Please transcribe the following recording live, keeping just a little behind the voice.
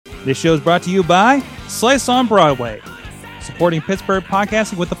This show is brought to you by Slice on Broadway, supporting Pittsburgh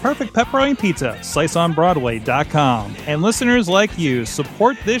podcasting with the perfect pepperoni pizza, sliceonbroadway.com. And listeners like you,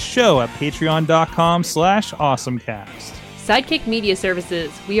 support this show at patreon.com/awesomecast. Sidekick Media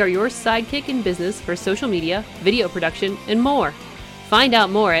Services. We are your sidekick in business for social media, video production, and more. Find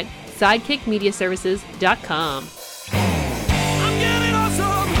out more at sidekickmediaservices.com. I'm getting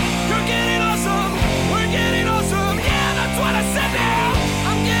awesome, you're getting awesome, we're getting awesome, yeah, that's what I said now.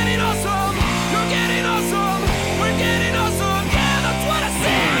 I'm getting awesome, you're getting awesome, we're getting awesome, yeah, that's what I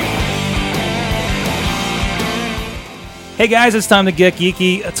said. Hey guys, it's time to get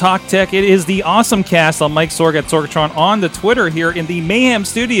geeky, talk tech. It is the Awesome Cast. I'm Mike Sorg at Sorgatron on the Twitter here in the Mayhem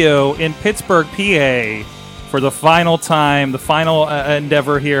Studio in Pittsburgh, PA, for the final time, the final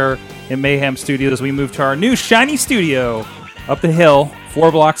endeavor here in Mayhem Studios as we move to our new shiny studio up the hill,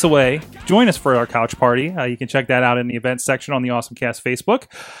 4 blocks away. Join us for our couch party. You can check that out in the events section on the Awesome Cast Facebook.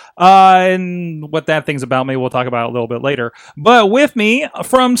 And what that thing's about, maybe we'll talk about it a little bit later. But with me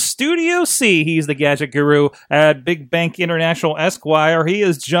from Studio C, he's the gadget guru at Big Bank International Esquire. He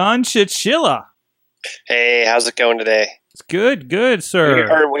is John Chichilla. Hey, how's it going today? It's good, sir.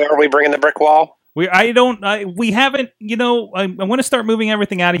 Are we bringing the brick wall? We haven't, I want to start moving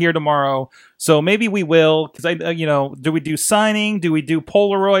everything out of here tomorrow. So maybe we will, because do we do signing? Do we do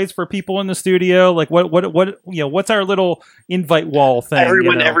Polaroids for people in the studio? Like what's our little invite wall thing?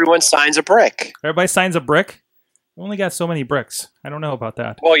 Everyone signs a brick. Everybody signs a brick? We only got so many bricks. I don't know about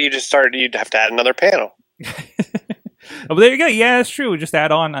that. Well, you'd have to add another panel. Oh, there you go. Yeah, it's true. Just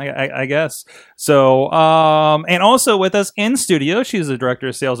add on, I guess. So, and also with us in studio, she's the director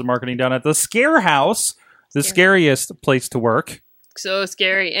of sales and marketing down at the Scare House, the scariest place to work. So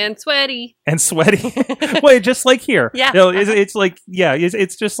scary and sweaty. Wait, just like here. Yeah. It's like,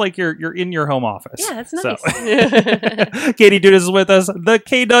 it's just like you're in your home office. Yeah, that's nice. So. Katie Dudas is with us. The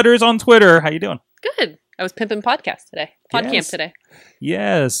K-Dutters on Twitter. How you doing? Good. I was pimping podcast today. Podcamp today.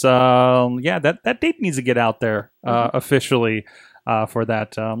 Yes. That date needs to get out there officially for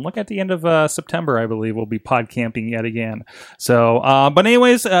that. Look at the end of September, I believe, we'll be pod camping yet again. So, but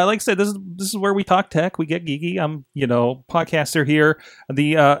anyways, like I said, this is where we talk tech. We get geeky. I'm, podcaster here,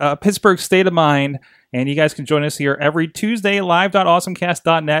 the Pittsburgh State of Mind. And you guys can join us here every Tuesday,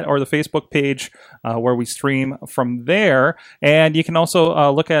 live.awesomecast.net or the Facebook page where we stream from there. And you can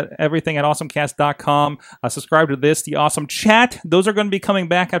also look at everything at awesomecast.com. Subscribe to this, the Awesome Chat. Those are going to be coming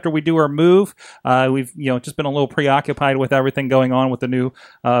back after we do our move. We've just been a little preoccupied with everything going on with the new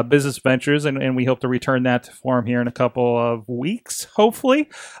business ventures, and we hope to return that to form here in a couple of weeks, hopefully.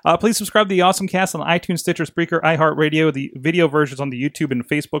 Please subscribe to the Awesome Cast on iTunes, Stitcher, Spreaker, iHeartRadio, the video versions on the YouTube and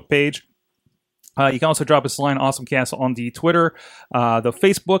Facebook page. You can also drop us a line, AwesomeCast, on the Twitter, the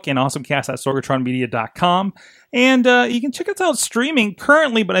Facebook, and AwesomeCast at sorgatronmedia.com. And you can check us out streaming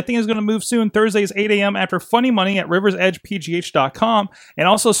currently, but I think it's going to move soon, Thursdays, 8 a.m. after Funny Money at riversedgepgh.com. And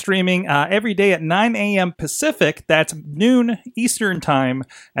also streaming every day at 9 a.m. Pacific. That's noon Eastern time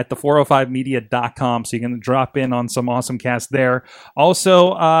at the 405media.com. So you can drop in on some AwesomeCast there.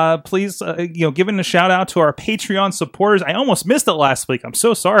 Also, please, giving a shout out to our Patreon supporters. I almost missed it last week. I'm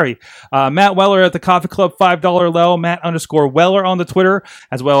so sorry. Matt Weller at the Coffee Club $5 level, Matt_Weller on the Twitter,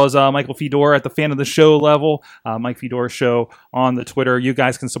 as well as Michael Fedor at the Fan of the Show level. Mike Fedor Show on the Twitter. You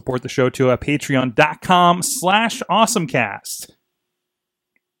guys can support the show too at patreon.com/awesomecast.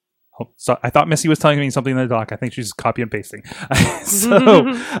 Oh, so I thought Missy was telling me something in the doc. I think she's copy and pasting.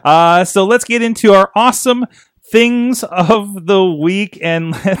 So let's get into our awesome things of the week,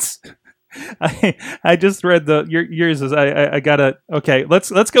 and let's. I just read yours is I gotta okay.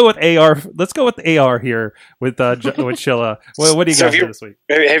 Let's go with AR. Let's go with AR here with Chilla. What do you got this week?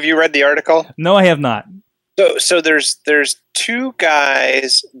 Have you read the article? No, I have not. So there's two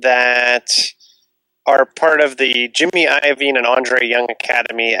guys that are part of the Jimmy Iovine and Andre Young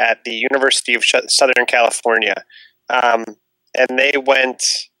Academy at the University of Southern California, and they went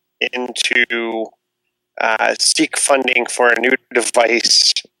into seek funding for a new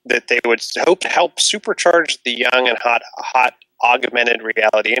device that they would hope to help supercharge the young and hot augmented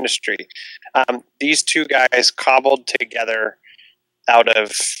reality industry. These two guys cobbled together out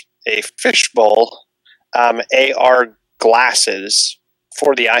of a fishbowl AR glasses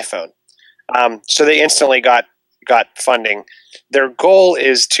for the iPhone. So they instantly got funding. Their goal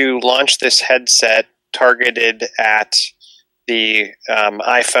is to launch this headset targeted at the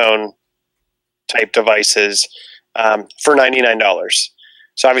iPhone type devices for $99.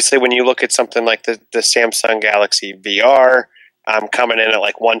 So obviously when you look at something like the Samsung Galaxy VR, coming in at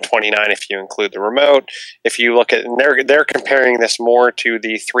like $129 if you include the remote. If you look at, and they're comparing this more to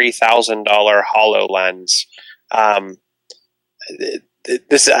the $3,000 HoloLens.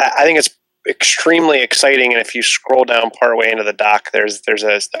 I think it's extremely exciting. And if you scroll down partway into the dock, there's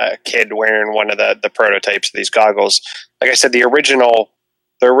a kid wearing one of the prototypes of these goggles. Like I said, the original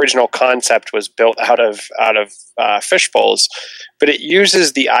concept was built out of fish bowls, but it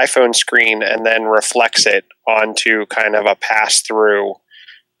uses the iPhone screen and then reflects it onto kind of a pass-through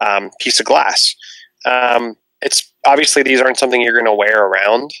piece of glass. It's obviously these aren't something you're going to wear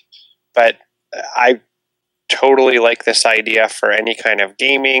around, but I totally like this idea for any kind of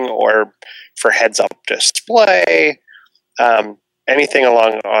gaming or for heads-up display, anything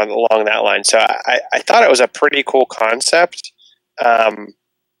along that line. So I thought it was a pretty cool concept. And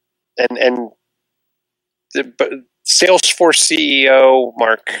the Salesforce CEO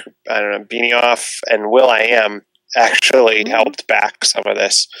Mark, Benioff and will.i.am actually helped back some of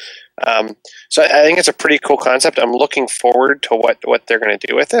this. So I think it's a pretty cool concept. I'm looking forward to what they're going to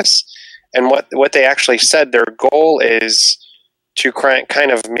do with this. And what they actually said, their goal is to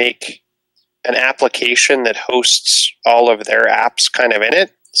kind of make an application that hosts all of their apps kind of in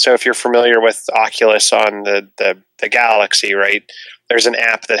it. So if you're familiar with Oculus on the Galaxy, right, there's an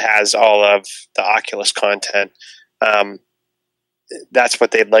app that has all of the Oculus content. That's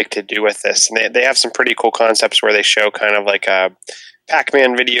what they'd like to do with this. And they have some pretty cool concepts where they show kind of like a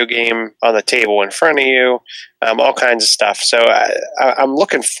Pac-Man video game on the table in front of you, all kinds of stuff. So I'm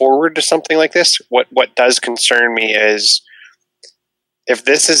looking forward to something like this. What does concern me is if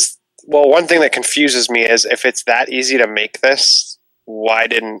this is, well, one thing that confuses me is if it's that easy to make this, why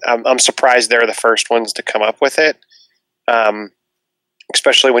didn't, I'm surprised they're the first ones to come up with it.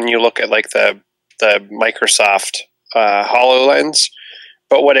 Especially when you look at like the Microsoft HoloLens.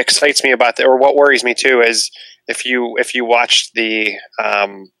 But what excites me about that, or what worries me too, is if you watched the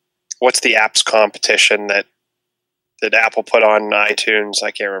what's the apps competition that Apple put on iTunes,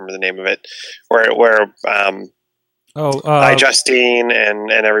 I can't remember the name of it, where iJustine and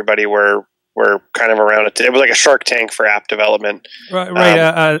everybody were kind of around it. It was like a Shark Tank for app development,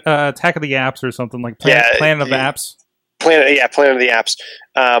 right? Attack of the Apps or something like Planet of the Apps. Planet of the Apps.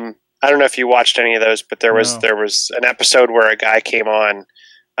 I don't know if you watched any of those, but there was an episode where a guy came on,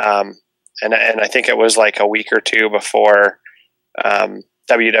 and I think it was like a week or two before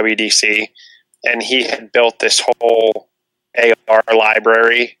WWDC, and he had built this whole AR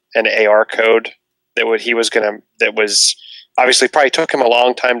library and AR code that was obviously probably took him a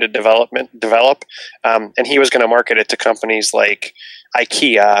long time to develop, and he was going to market it to companies like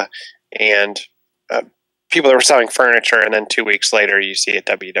IKEA and people that were selling furniture, and then 2 weeks later you see at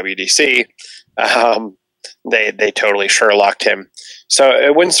WWDC, they totally Sherlocked him. So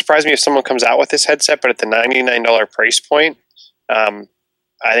it wouldn't surprise me if someone comes out with this headset, but at the $99 price point, I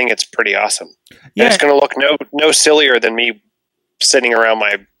think it's pretty awesome. Yeah. And it's going to look no sillier than me sitting around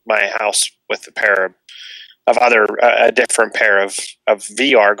my house with a different pair of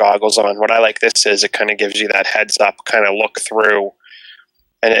VR goggles on. What I like this is it kind of gives you that heads up kind of look through,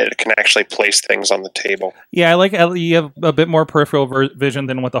 and it can actually place things on the table. Yeah, I like you have a bit more peripheral vision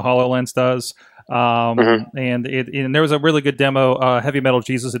than what the HoloLens does. And there was a really good demo. Heavy Metal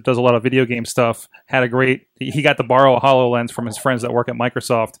Jesus, it does a lot of video game stuff. He got to borrow a HoloLens from his friends that work at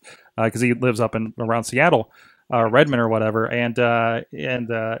Microsoft because he lives up around Seattle, Redmond or whatever. I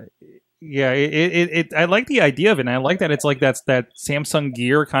like the idea of it. And I like that it's like that Samsung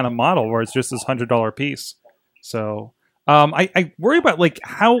Gear kind of model where it's just this $100 piece. So. I worry about like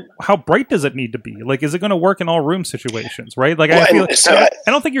how bright does it need to be? Like, is it going to work in all room situations? Right? Like, I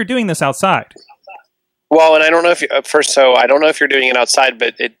don't think you're doing this outside. Well, and I don't know if I don't know if you're doing it outside,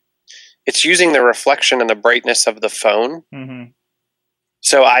 but it's using the reflection and the brightness of the phone. Mm-hmm.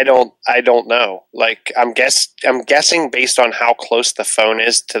 So I don't know. Like, I'm guessing based on how close the phone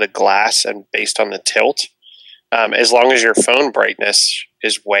is to the glass and based on the tilt, as long as your phone brightness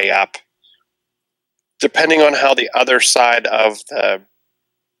is way up. Depending on how the other side of the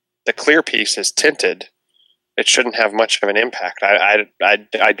clear piece is tinted, it shouldn't have much of an impact. I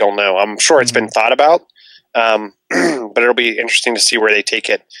don't know. I'm sure it's been thought about, but it'll be interesting to see where they take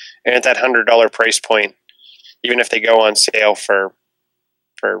it. And at that $100 price point, even if they go on sale for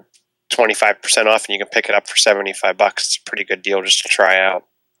 25% off, and you can pick it up for $75, it's a pretty good deal just to try out.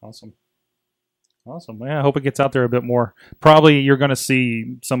 Awesome. Yeah, I hope it gets out there a bit more. Probably you're going to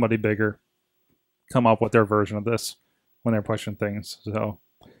see somebody bigger come up with their version of this when they're pushing things. So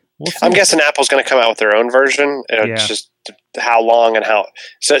I'm guessing Apple's going to come out with their own version. It's just how long and how.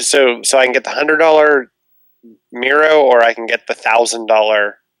 So I can get the $100 Miro, or I can get the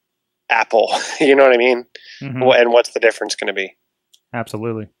 $1,000 Apple. You know what I mean? Mm-hmm. And what's the difference going to be?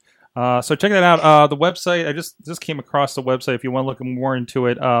 Absolutely. So check that out. The website, I just came across the website. If you want to look more into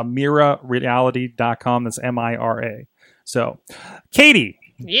it, mirareality.com. That's MIRA. So, Katie,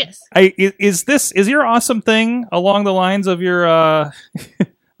 Yes. is your awesome thing along the lines of your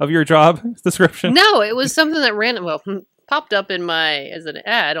of your job description? No, it was something that popped up in as an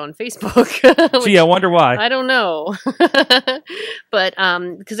ad on Facebook. which Gee, I wonder why. I don't know. But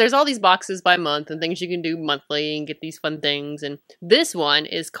because there's all these boxes by month and things you can do monthly and get these fun things. And this one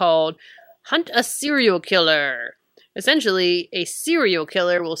is called Hunt a Serial Killer. Essentially, a serial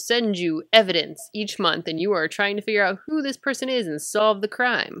killer will send you evidence each month, and you are trying to figure out who this person is and solve the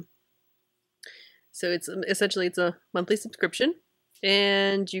crime. So it's a monthly subscription,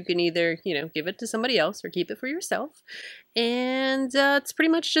 and you can either give it to somebody else or keep it for yourself. And it's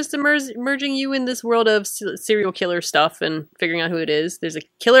pretty much just merging you in this world of serial killer stuff and figuring out who it is. There's a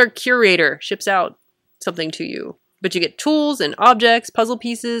killer curator ships out something to you. But you get tools and objects, puzzle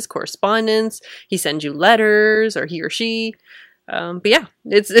pieces, correspondence. He sends you letters, or he or she. But yeah,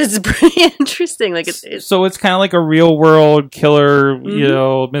 it's pretty interesting. Like so it's kind of like a real world killer,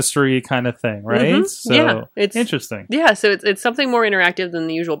 Mm-hmm. mystery kind of thing, right? Mm-hmm. So Yeah, it's interesting. Yeah, so it's something more interactive than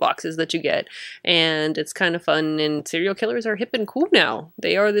the usual boxes that you get, and it's kind of fun. And serial killers are hip and cool now.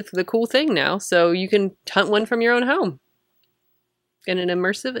 They are the cool thing now. So you can hunt one from your own home in an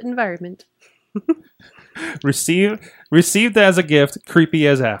immersive environment. Received as a gift, creepy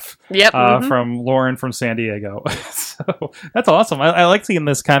as F. Yep. From Lauren from San Diego. So that's awesome. I like seeing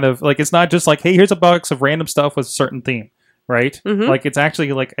this kind of like, it's not just like, hey, here's a box of random stuff with a certain theme, right? Mhm. Like it's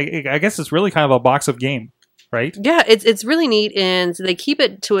actually like, I guess it's really kind of a box of game, right? Yeah, it's really neat, and they keep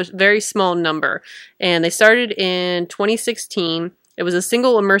it to a very small number. And they started in 2016. It was a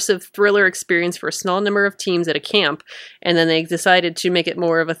single immersive thriller experience for a small number of teams at a camp, and then they decided to make it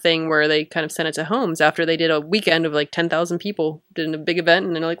more of a thing where they kind of sent it to homes after they did a weekend of like 10,000 people, did a big event,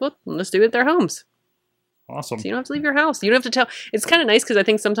 and they're like, well, let's do it at their homes. Awesome. So you don't have to leave your house. You don't have to tell. It's kind of nice because I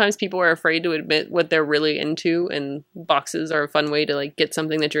think sometimes people are afraid to admit what they're really into, and boxes are a fun way to like get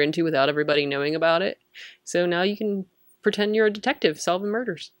something that you're into without everybody knowing about it. So now you can pretend you're a detective solving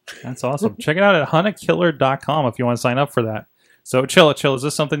murders. That's awesome. Check it out at huntakiller.com if you want to sign up for that. So chill, is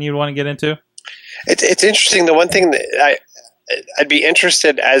this something you'd want to get into? It's interesting. The one thing that I'd be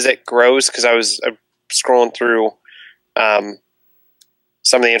interested as it grows, because I was scrolling through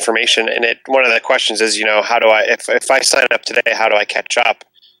some of the information, and one of the questions is, how do I, if I sign up today, how do I catch up?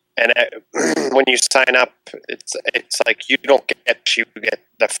 And when you sign up, it's like you get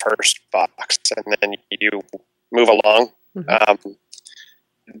the first box, and then you move along. Mm-hmm.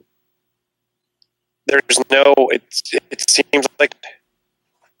 It seems like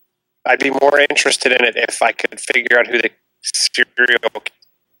I'd be more interested in it if I could figure out who the serial,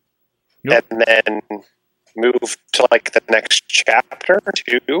 Yep. and then move to like the next chapter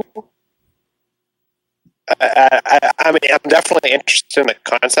too. I mean, I'm definitely interested in the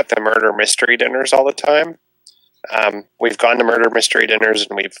concept of murder mystery dinners all the time. We've gone to murder mystery dinners,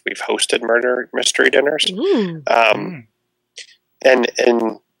 and we've hosted murder mystery dinners.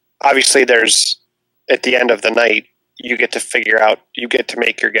 And obviously there's, at the end of the night, you get to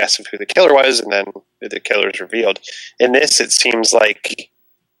make your guess of who the killer was, and then the killer is revealed. In this, it seems like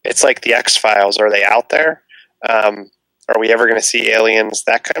it's like the X-Files. Are they out there? Are we ever going to see aliens?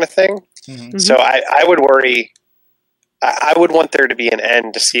 That kind of thing. Mm-hmm. So I would worry. I would want there to be an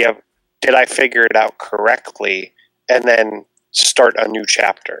end to see if did I figure it out correctly, and then start a new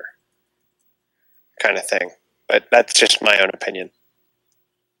chapter, kind of thing. But that's just my own opinion.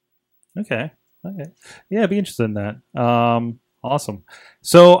 Okay. Yeah, I'd be interested in that. Awesome.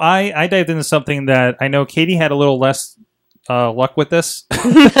 So I dived into something that I know Katie had a little less luck with this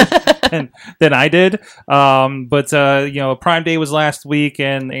than I did. But Prime Day was last week,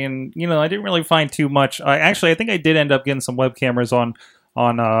 and I didn't really find too much. I think I did end up getting some web cameras on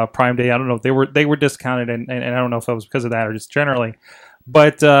Prime Day. I don't know if they were discounted, and I don't know if it was because of that or just generally.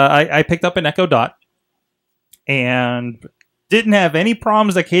 But I picked up an Echo Dot and didn't have any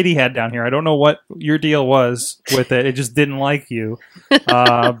problems that Katie had down here. I don't know what your deal was with it. It just didn't like you.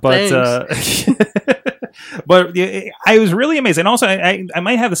 But but I was really amazed. And also, I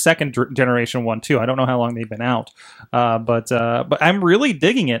might have the second generation one too. I don't know how long they've been out. But I'm really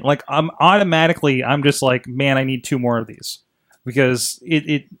digging it. Like I'm just like, man, I need 2 more of these, because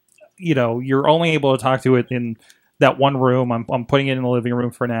you're only able to talk to it in that one room. I'm putting it in the living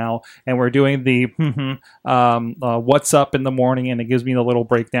room for now, and we're doing the what's up in the morning, and it gives me the little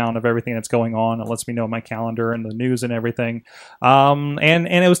breakdown of everything that's going on. It lets me know my calendar and the news and everything. And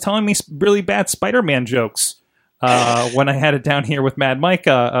it was telling me really bad Spider-Man jokes when I had it down here with Mad Mike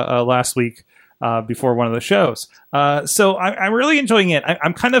last week. before one of the shows. So I'm really enjoying it.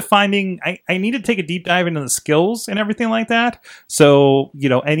 I'm kind of finding I need to take a deep dive into the skills and everything like that. So,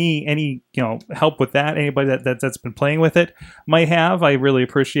 any help with that, anybody that's been playing with it might have, I really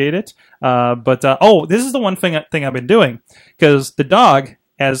appreciate it. But this is the one thing I've been doing, because the dog,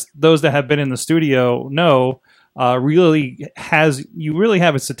 as those that have been in the studio know, you really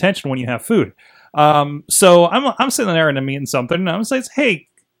have its attention when you have food. So I'm sitting there and I'm eating something, and I'm saying, hey,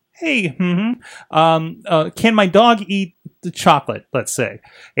 can my dog eat the chocolate, let's say?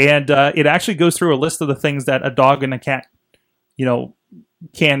 And it actually goes through a list of the things that a dog and a cat, can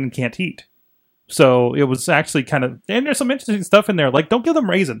and can't eat. So it was actually and there's some interesting stuff in there, like don't give them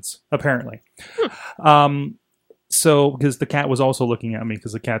raisins, apparently. So, because the cat was also looking at me,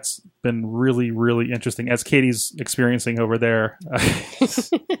 because the cat's been really, really interesting, as Katie's experiencing over there.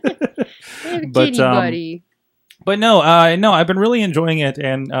 Kitty buddy. But no, I've been really enjoying it,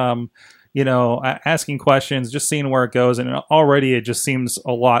 and asking questions, just seeing where it goes, and already it just seems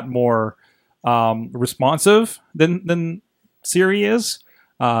a lot more responsive than Siri is.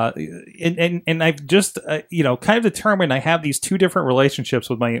 And I've just kind of determined I have these two different relationships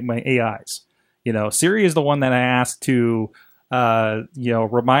with my AIs. Siri is the one that I ask to,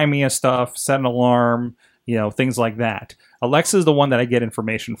 remind me of stuff, set an alarm, things like that. Alexa is the one that I get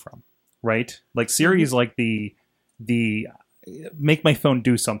information from, right? Like Siri is like the make my phone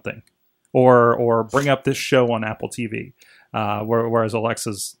do something, or bring up this show on Apple TV, whereas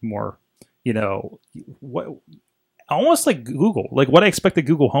Alexa's more, what, almost like Google, like what I expect the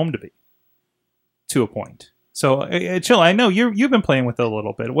Google Home to be, to a point. So, Chill, I know you've been playing with it a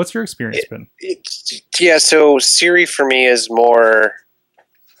little bit. What's your experience been? So Siri for me is more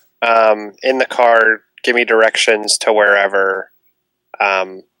in the car, give me directions to wherever,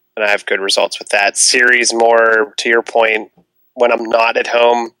 and I have good results with that. Siri's more, to your point, when I'm not at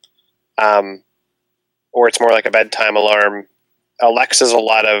home, or it's more like a bedtime alarm. Alexa's a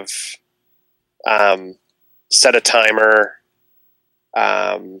lot of set a timer,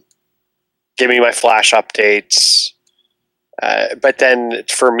 give me my flash updates. But then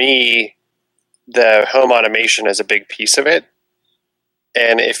for me, the home automation is a big piece of it.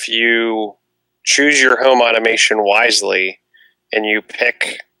 And if you choose your home automation wisely and you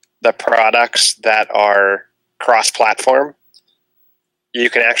pick the products that are cross-platform, you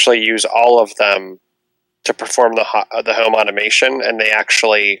can actually use all of them to perform the home automation, and they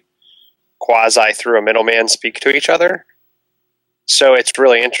actually quasi through a middleman speak to each other. So it's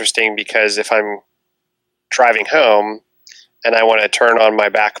really interesting, because if I'm driving home and I want to turn on my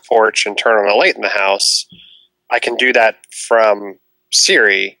back porch and turn on a light in the house, I can do that from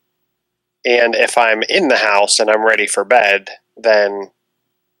Siri. And if I'm in the house and I'm ready for bed, then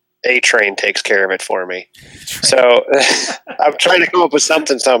A-Train takes care of it for me. So I'm trying to come up with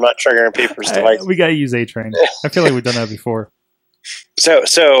something so I'm not triggering people's devices. We got to use A-Train. I feel like we've done that before. So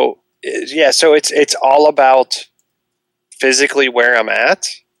it's all about physically where I'm at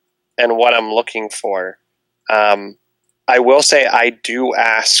and what I'm looking for. I will say I do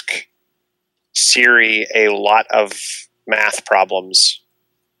ask Siri a lot of math problems.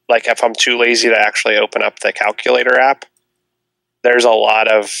 Like if I'm too lazy to actually open up the calculator app, there's a lot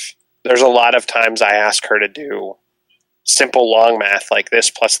of times I ask her to do simple long math, like this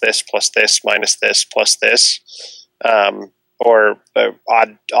plus this plus this minus this plus this, or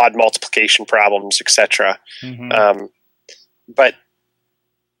odd multiplication problems, etc. Mm-hmm. But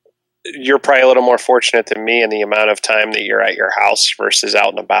you're probably a little more fortunate than me in the amount of time that you're at your house versus out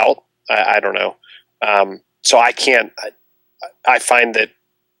and about. I don't know. So I can't. I find that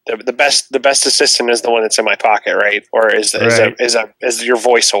the best assistant is the one that's in my pocket, right? Or is your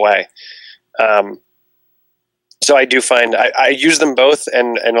voice away. So I do find I use them both,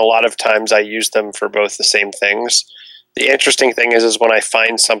 and a lot of times I use them for both the same things. The interesting thing is when I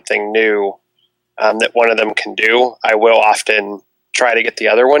find something new that one of them can do, I will often try to get the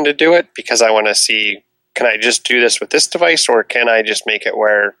other one to do it, because I want to see, can I just do this with this device, or can I just make it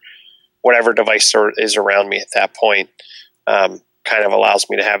where whatever device is around me at that point kind of allows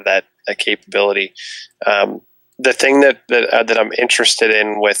me to have that capability. The thing that I'm interested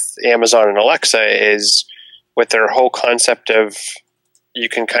in with Amazon and Alexa is with their whole concept of you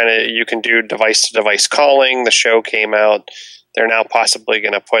can do device to device calling. The show came out. They're now possibly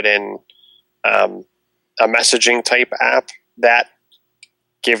going to put in a messaging type app that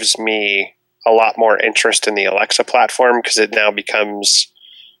gives me a lot more interest in the Alexa platform, because it now becomes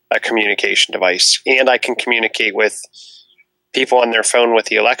a communication device, and I can communicate with people on their phone with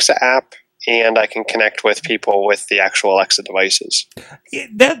the Alexa app, and I can connect with people with the actual Alexa devices.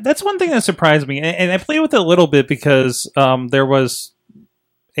 That's one thing that surprised me, and I played with it a little bit because there was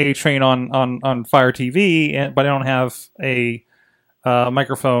A-Train on Fire TV, but I don't have a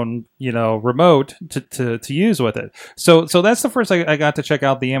microphone, remote to use with it. So that's the first I got to check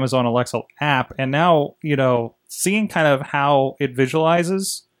out the Amazon Alexa app, and now seeing kind of how it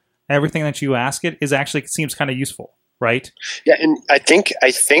visualizes everything that you ask it seems kind of useful, right? Yeah, and I think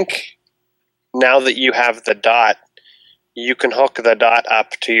now that you have the Dot, you can hook the Dot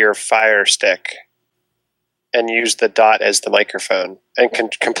up to your Fire Stick and use the Dot as the microphone, and can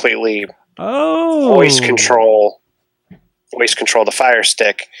completely voice control the Fire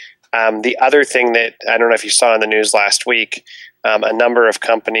Stick. The other thing that I don't know if you saw in the news last week, a number of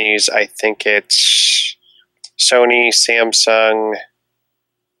companies, I think it's Sony, Samsung,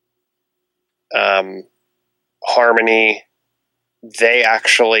 Harmony, they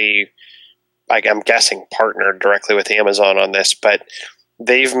actually, I'm guessing, partnered directly with Amazon on this, but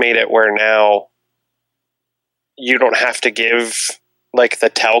they've made it where now you don't have to give like the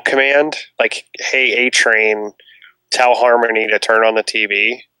tell command, like, hey, A-Train, tell Harmony to turn on the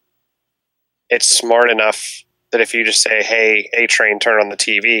TV. It's smart enough that if you just say, hey, A-Train, turn on the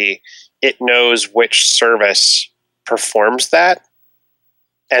TV, it knows which service performs that.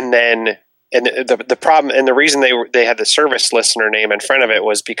 And then, and the problem, and the reason they had the service listener name in front of it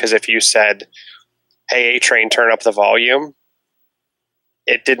was because if you said, hey, A-Train, turn up the volume,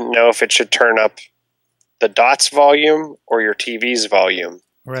 it didn't know if it should turn up the Dot's volume or your TV's volume.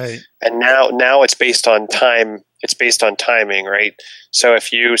 Right. And now it's based on time. It's based on timing, right? So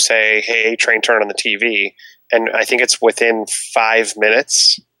if you say, hey, A-Train, turn on the TV, and I think it's within 5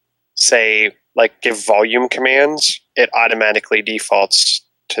 minutes, say, like, give volume commands, it automatically defaults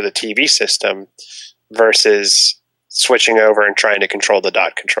to the TV system versus switching over and trying to control the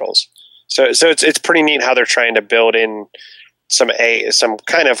Dot controls. So it's pretty neat how they're trying to build in some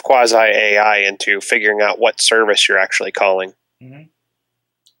kind of quasi AI into figuring out what service you're actually calling. Mm-hmm.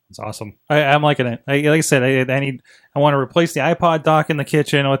 It's awesome. I'm liking it. Like I said, I want to replace the iPod dock in the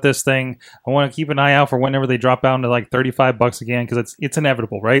kitchen with this thing. I want to keep an eye out for whenever they drop down to like $35 again, because it's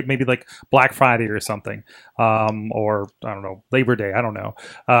inevitable, right? Maybe like Black Friday or something, or I don't know, Labor Day. I don't know.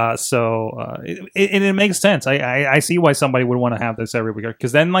 It makes sense. I see why somebody would want to have this every week,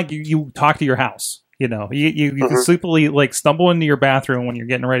 because then like you talk to your house. You can sleepily like stumble into your bathroom when you're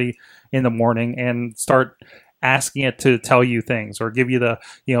getting ready in the morning and start asking it to tell you things, or give you the,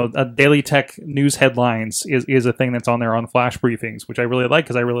 a Daily Tech news headlines is a thing that's on there on flash briefings, which I really like,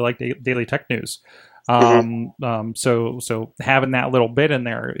 because I really like Daily Tech news. So having that little bit in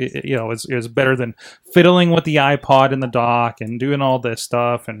there, is better than fiddling with the iPod and the dock and doing all this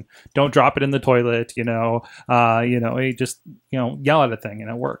stuff, and don't drop it in the toilet, you just, yell at a thing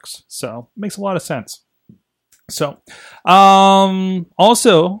and it works. So it makes a lot of sense. So,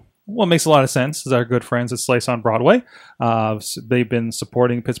 also, what makes a lot of sense is our good friends at Slice on Broadway. They've been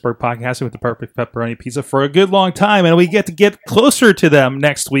supporting Pittsburgh Podcasting with the Perfect Pepperoni Pizza for a good long time, and we get to get closer to them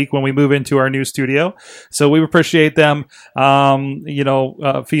next week when we move into our new studio. So we appreciate them.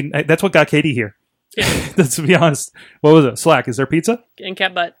 Feeding. That's what got Katie here. Yeah. Let's be honest. What was it? Slack. Is there pizza? And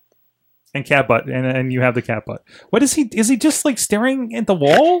cat butt. And cat butt. And you have the cat butt. What is he? Is he just like staring at the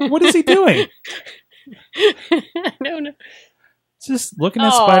wall? What is he doing? No. Just looking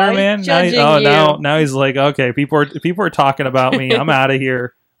at Spider-Man. Now he's like, okay, people are talking about me. I'm out of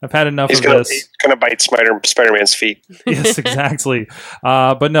here. I've had enough of this. He's gonna bite Spider-Man's feet. Yes, exactly.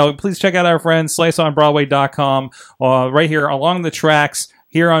 But no, please check out our friends, sliceonbroadway.com, right here along the tracks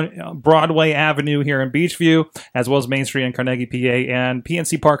here on Broadway Avenue here in Beachview, as well as Main Street in Carnegie, PA, and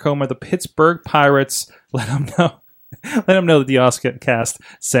PNC Park, home of the Pittsburgh Pirates. Let them know. Let them know that the Oscast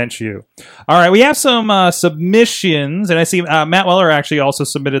sent you. All right, we have some submissions, and I see Matt Weller actually also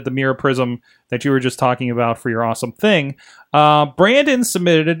submitted the Mirror Prism that you were just talking about for your awesome thing. Brandon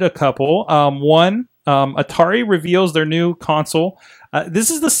submitted a couple. One, Atari reveals their new console. This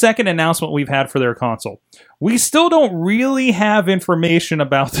is the second announcement we've had for their console. We still don't really have information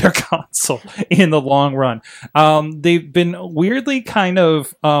about their console in the long run. They've been weirdly kind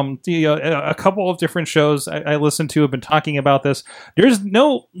of, a couple of different shows I listened to have been talking about this. There's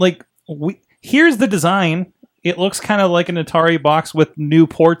no, here's the design. It looks kind of like an Atari box with new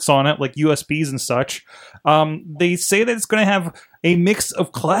ports on it, like USBs and such. They say that it's going to have a mix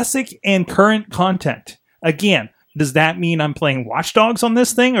of classic and current content. Again, does that mean I'm playing Watch Dogs on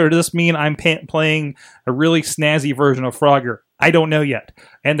this thing, or does this mean I'm playing a really snazzy version of Frogger? I don't know yet,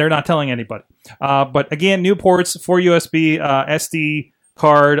 and they're not telling anybody. But again, new ports for USB, SD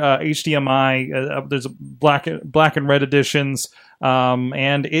card, HDMI. There's black and red editions,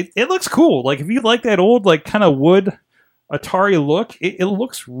 and it looks cool. Like if you like that old kind of wood Atari look, it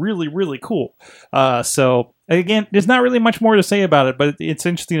looks really, really cool. So again, there's not really much more to say about it, but it's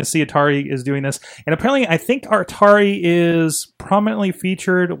interesting to see Atari is doing this. And apparently, I think Atari is prominently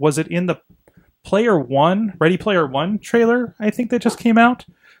featured. Was it in the Ready Player One trailer? I think that just came out.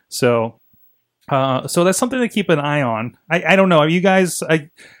 So that's something to keep an eye on. I don't know. You guys,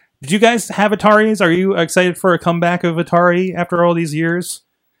 did you guys have Ataris? Are you excited for a comeback of Atari after all these years?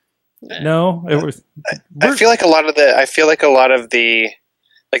 No, it was. I feel like a lot of the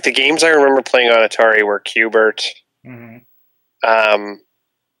like the games I remember playing on Atari were Q*bert,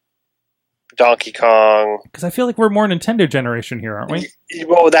 Donkey Kong. Because I feel like we're more Nintendo generation here, aren't we?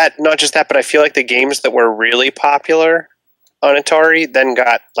 Well, not just that, but I feel like the games that were really popular on Atari then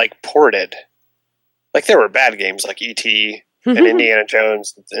got like ported. Like there were bad games like E.T. and Indiana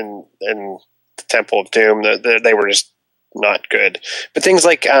Jones and the Temple of Doom. They were just not good. But things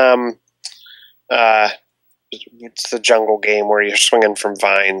like it's the jungle game where you're swinging from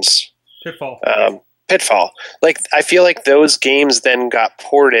vines. Pitfall. Like I feel like those games then got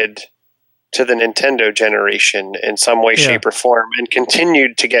ported to the Nintendo generation in some way, shape, or form, and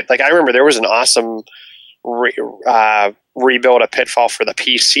continued to get. Like I remember there was an awesome rebuild of Pitfall for the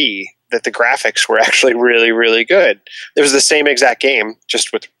PC that the graphics were actually really, really good. It was the same exact game,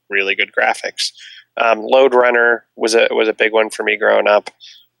 just with really good graphics. Lode Runner was a big one for me growing up.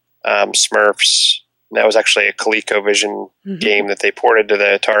 Smurfs. That was actually a ColecoVision game that they ported to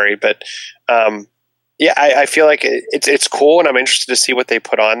the Atari. But I feel like it's cool, and I'm interested to see what they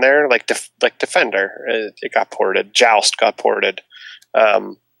put on there. Like Defender, it got ported. Joust got ported.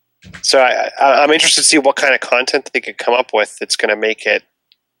 So I'm interested to see what kind of content they could come up with that's going to make it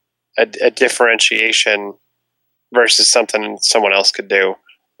a differentiation versus something someone else could do,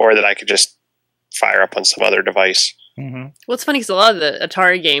 or that I could just fire up on some other device. Well, it's funny because a lot of the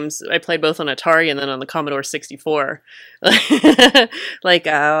Atari games I played both on Atari and then on the Commodore 64. Like,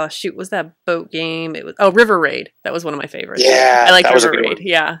 was that boat game? It was River Raid. That was one of my favorites. Yeah, I like River Raid.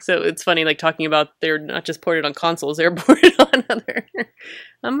 Yeah, so it's funny, like talking about they're not just ported on consoles; they're ported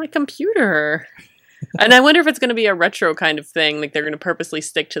on my computer. And I wonder if it's going to be a retro kind of thing, like they're going to purposely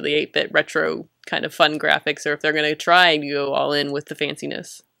stick to the 8-bit retro kind of fun graphics, or if they're going to try and go all in with the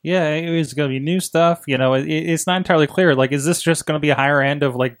fanciness. Yeah, it's going to be new stuff. You know, it's not entirely clear. Like, is this just going to be a higher end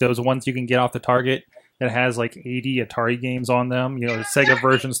of like those ones you can get off the Target that has like 80 Atari games on them? You know, the Sega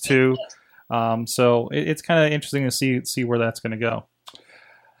versions too. So it's kind of interesting to see where that's going to go.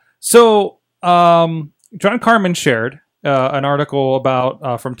 So John Carmen shared an article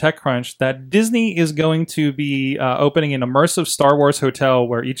about from TechCrunch that Disney is going to be opening an immersive Star Wars hotel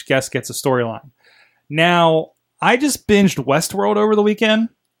where each guest gets a storyline. Now, I just binged Westworld over the weekend.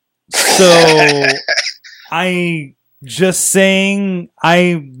 So I just saying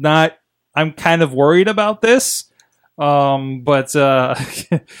I'm kind of worried about this. But no,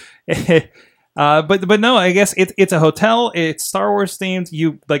 I guess it's a hotel. It's Star Wars themed.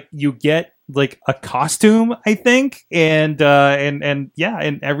 You get like a costume, I think, and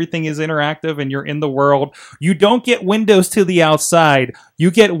everything is interactive, and you're in the world. You don't get windows to the outside.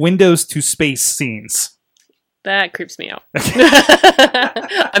 You get windows to space scenes. That creeps me out.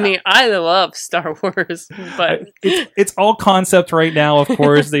 I mean, I love Star Wars, but it's all concept right now. Of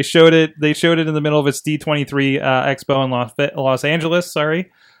course, they showed it in the middle of its D23 Expo in Los Angeles.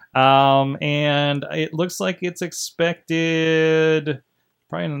 Sorry, and it looks like it's expected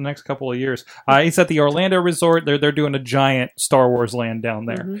probably in the next couple of years. It's at the Orlando Resort. They're doing a giant Star Wars land down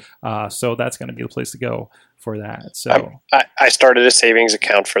there. So that's going to be the place to go for that. So I started a savings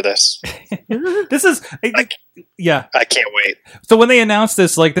account for this. This is I can't wait. So when they announced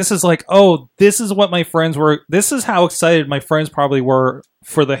this, like this is like, oh, this is what my friends were. This is how excited my friends probably were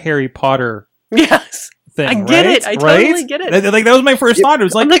for the Harry Potter. Yes. Thing, I get it. I totally get it. Like that was my first thought. It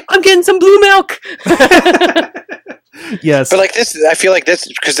was like I'm getting some blue milk. Yes, but like this, I feel like this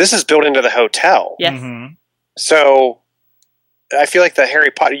because this is built into the hotel. Yes. So I feel like the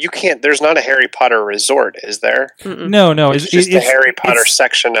Harry Potter. You can't. There's not a Harry Potter resort, is there? No. It's just the Harry Potter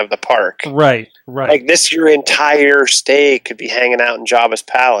section of the park. Right. Like this, your entire stay could be hanging out in Jabba's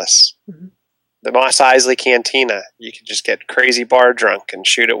palace. The Mos Eisley Cantina. You could just get crazy bar drunk and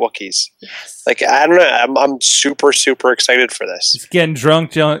shoot at Wookiees. Yes. Like, I don't know. I'm super, super excited for this. Just getting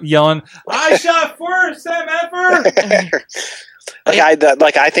drunk, yelling, I shot first, Sam Effer!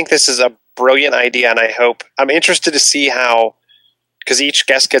 I think this is a brilliant idea, and I'm interested to see how, because each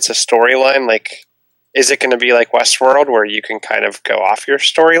guest gets a storyline, like, is it going to be like Westworld where you can kind of go off your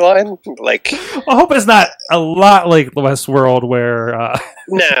storyline? Like, I hope it's not a lot like Westworld where.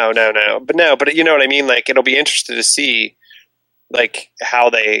 No. But you know what I mean. Like, it'll be interesting to see, like how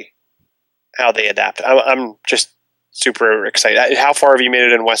they adapt. I'm just super excited. How far have you made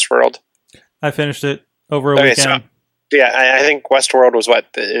it in Westworld? I finished it over a Okay, weekend. Yeah, I think Westworld was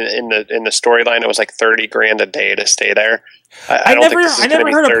in the storyline. It was like $30,000 a day to stay there. I don't think this is I going to never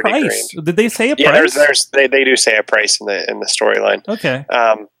be heard a 30 price. grand. Did they say a Yeah, price? they do say a price in the storyline. Okay.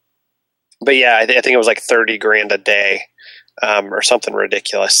 But yeah, I think it was like $30,000 a day, or something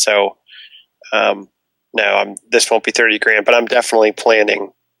ridiculous. So, no, this won't be $30,000, but I'm definitely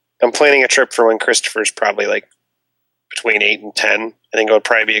planning. I'm planning a trip for when Christopher's probably like between 8 and 10. I think it would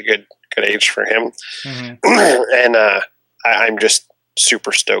probably be a good age for him. Mm-hmm. And I'm just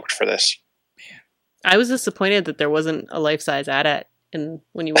super stoked for this. I was disappointed that there wasn't a life-size AT-AT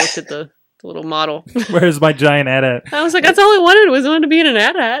when you looked at the little model. Where's my giant AT-AT? I was like, that's all I wanted to be in an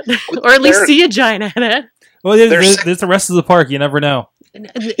AT-AT. Or at least see a giant AT-AT. Well, there's the rest of the park. You never know.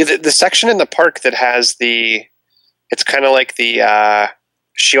 Yeah, the section in the park that has it's kind of like the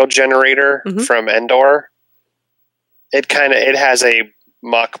shield generator from Endor. It has a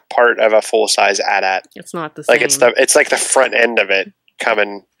mock part of a full size AT-AT. It's not the same. Like it's like the front end of it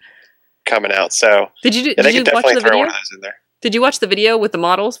coming out. So did you watch the throw video? one of those in there. Did you watch the video with the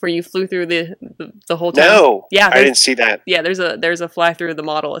models where you flew through the whole time? No, yeah, I didn't see that. Yeah, there's a fly through the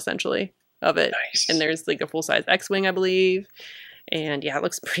model essentially of it, Nice. and there's like a full size X-wing, I believe, and yeah, it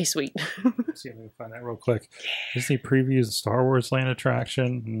looks pretty sweet. Let's see if I can find that real quick. Disney previews the Star Wars land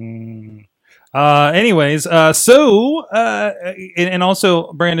attraction. Anyways, and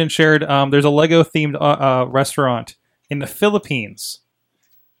also Brandon shared there's a Lego themed restaurant in the Philippines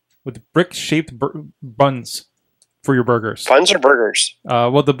with brick shaped buns for your burgers. Buns or burgers?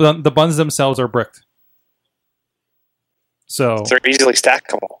 Well, the buns themselves are bricked, so They're easily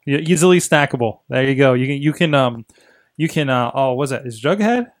stackable. easily stackable. There you go. You can oh, what's that? Is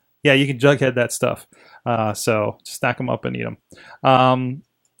Jughead? Yeah, you can Jughead that stuff. So just stack them up and eat them.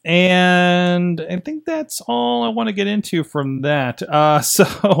 And I think that's all I want to get into from that.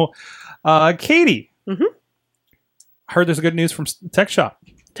 So Katie, heard there's good news from Tech Shop.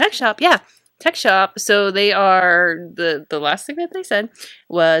 Tech Shop, yeah. Tech Shop. So they are the last thing that they said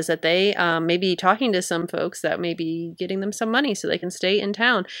was that they may be talking to some folks that may be getting them some money so they can stay in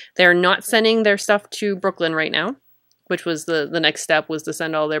town. They're not sending their stuff to Brooklyn right now, which was the next step, was to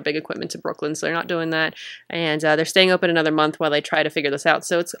send all their big equipment to Brooklyn. So they're not doing that. And they're staying open another month while they try to figure this out.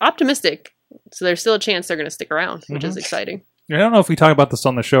 So it's optimistic. So there's still a chance they're going to stick around, which is exciting. I don't know if we talk about this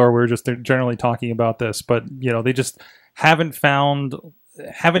on the show or we're just generally talking about this, but they just haven't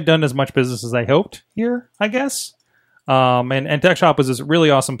done as much business as I hoped here, I guess. And Tech Shop is this really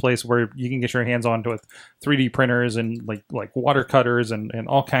awesome place where you can get your hands on with 3D printers and like water cutters and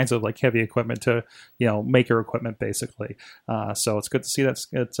all kinds of like heavy equipment to make your equipment basically. So it's good to see that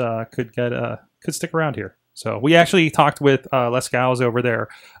it could stick around here. So we actually talked with Les Gals over there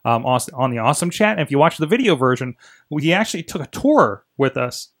on the Awesome Chat. And if you watch the video version, he actually took a tour with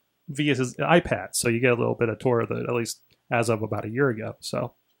us via his iPad. So you get a little bit of tour of the, at least as of about a year ago.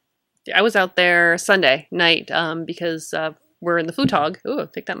 So I was out there Sunday night because we're in the Flutog. Ooh,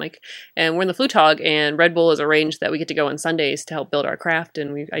 take that, Mike. And we're in the Flutog, and Red Bull has arranged that we get to go on Sundays to help build our craft.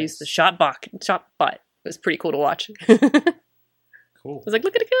 And I used the Shopbot. It was pretty cool to watch. cool. I was like,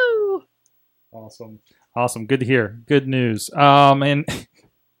 look at it go. Awesome. Good to hear. Good news. And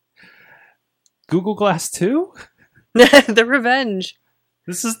Google Glass 2? The revenge.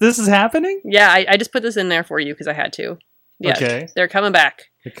 This is happening? Yeah, I just put this in there for you because I had to. Yeah, okay. They're coming back.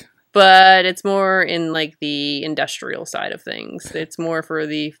 But it's more in like the industrial side of things. It's more for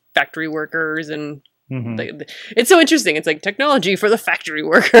the factory workers and it's so interesting. It's like technology for the factory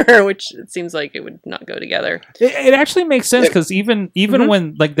worker, which it seems like it would not go together. It actually makes sense because even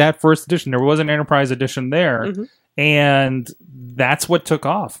when like that first edition, there was an Enterprise edition there, and that's what took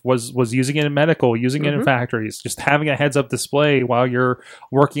off was using it in medical, using it in factories, just having a heads up display while you're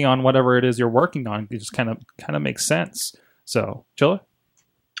working on whatever it is you're working on. It just kind of makes sense. So, Chilla?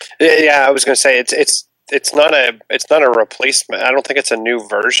 Yeah, I was going to say it's not a replacement. I don't think it's a new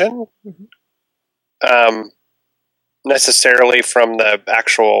version. Necessarily from the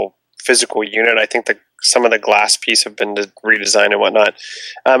actual physical unit. I think that some of the glass piece have been redesigned and whatnot.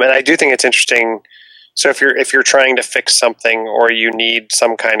 And I do think it's interesting. So if you're trying to fix something or you need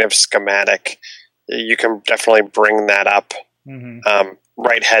some kind of schematic, you can definitely bring that up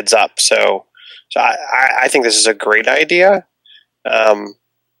right heads up. So I think this is a great idea. I'm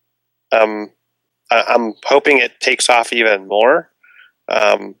hoping it takes off even more.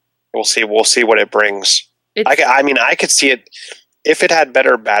 We'll see what it brings. I could see it if it had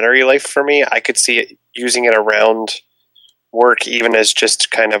better battery life for me. I could see it using it around work, even as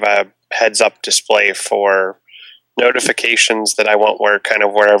just kind of a heads up display for notifications that I want kind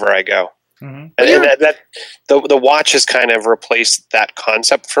of wherever I go. Mm-hmm. And the watch has kind of replaced that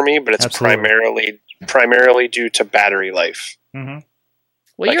concept for me, but it's Absolutely. primarily due to battery life. Mm-hmm.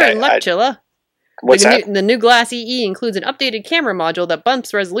 Well, Like, you're in luck, Chilla. What's that? The new Glass EE includes an updated camera module that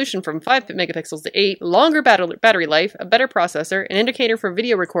bumps resolution from 5 megapixels to 8, longer battery life, a better processor, an indicator for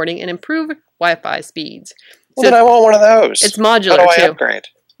video recording, and improved Wi-Fi speeds. Well, then I want one of those. It's modular, How do I too. upgrade?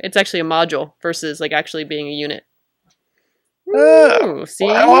 It's actually a module versus like actually being a unit. Oh, Ooh, see?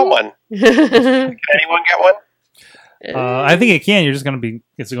 well, I want one. Can anyone get one? I think it can. It's going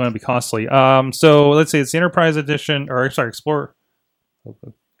to be costly. So let's say it's the Enterprise Edition, or sorry, Explorer.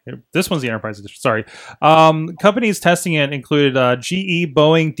 This one's the Enterprise Edition. Sorry. Companies testing it included GE,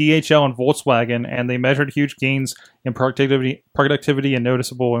 Boeing, DHL, and Volkswagen, and they measured huge gains in productivity and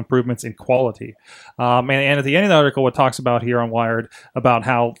noticeable improvements in quality. And at the end of the article, it talks about here on Wired about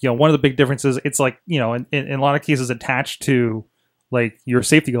how, one of the big differences, it's like, in a lot of cases attached to like your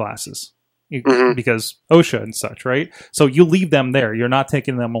safety glasses. Mm-hmm. Because OSHA and such, right? So you leave them there. You're not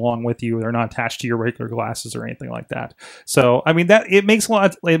taking them along with you. They're not attached to your regular glasses or anything like that. So I mean that it makes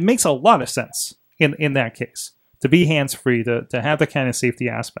a lot of sense in that case to be hands free, to have the kind of safety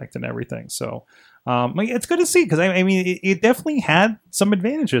aspect and everything. So it's good to see, because I mean it definitely had some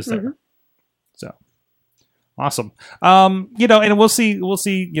advantages there. Mm-hmm. So awesome. And we'll see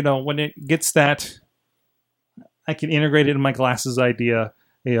when it gets that I can integrate it in my glasses idea.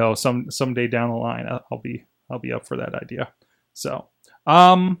 Someday down the line, I'll be up for that idea. So,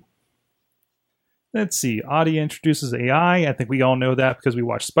 let's see. Audi introduces AI. I think we all know that because we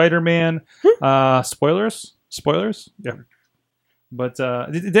watched Spider-Man. Spoilers. Yeah. But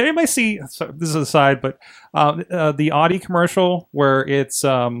did anybody see? So this is a side, but the Audi commercial where it's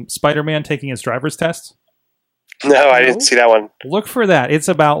Spider-Man taking his driver's test. No, I didn't see that one. Look for that. It's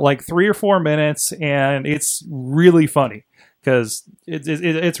about like 3 or 4 minutes, and it's really funny. Because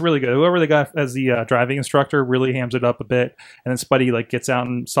it's really good. Whoever they got as the driving instructor really hams it up a bit, and then Spuddy like gets out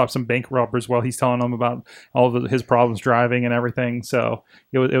and stops some bank robbers while he's telling them about all of his problems driving and everything. So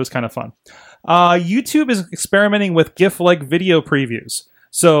it was kind of fun. YouTube is experimenting with GIF-like video previews.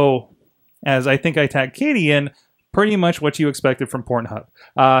 So as I think I tagged Katie in, pretty much what you expected from Pornhub.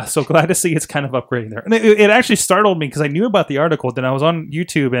 So glad to see it's kind of upgrading there. And it actually startled me because I knew about the article. Then I was on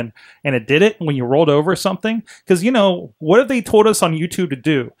YouTube and it did it when you rolled over something. Because, what have they told us on YouTube to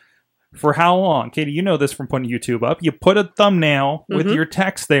do? For how long? Katie, you know this from putting YouTube up. You put a thumbnail with your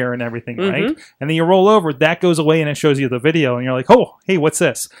text there and everything, right? And then you roll over, that goes away and it shows you the video. And you're like, oh, hey, what's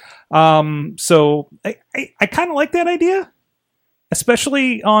this? So I kind of like that idea.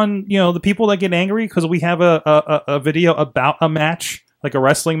 Especially on, the people that get angry because we have a video about a match, like a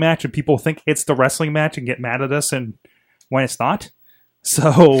wrestling match, and people think it's the wrestling match and get mad at us and when it's not.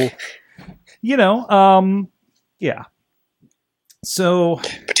 So, yeah. So,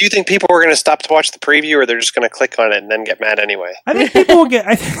 but do you think people are going to stop to watch the preview, or they're just going to click on it and then get mad anyway? I think people will get.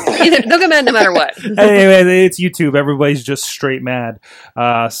 They'll get mad no matter what. Anyway, it's YouTube. Everybody's just straight mad.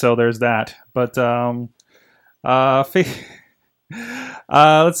 So there's that. But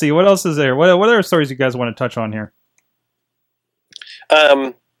let's see, what else is there? What other stories you guys want to touch on here?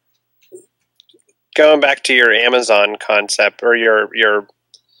 Going back to your Amazon concept or your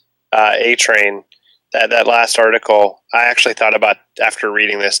A-Train, that last article, I actually thought about, after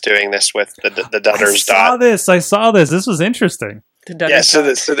reading this, doing this with the Dutter's Dot. I saw this. This was interesting. The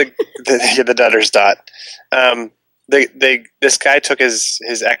Dutter's Dot. This guy took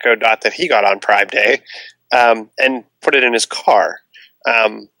his Echo Dot that he got on Prime Day, and put it in his car.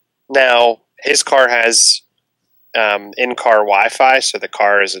 Now, his car has in-car Wi-Fi, so the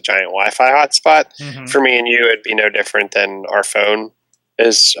car is a giant Wi-Fi hotspot. Mm-hmm. For me and you, it'd be no different than our phone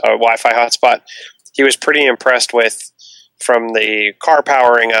is a Wi-Fi hotspot. He was pretty impressed with, from the car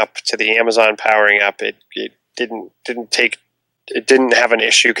powering up to the Amazon powering up, it didn't have an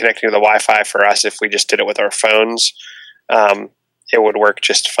issue connecting to the Wi-Fi for us. If we just did it with our phones, it would work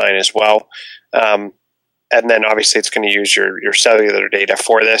just fine as well. And then obviously it's going to use your cellular data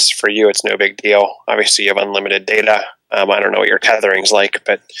for this. For you, it's no big deal. Obviously you have unlimited data. I don't know what your tethering's like,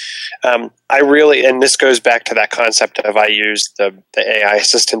 but I really, and this goes back to that concept of I use the AI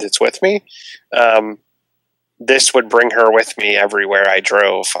assistant that's with me. This would bring her with me everywhere I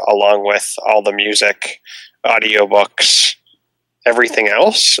drove, along with all the music, audiobooks, everything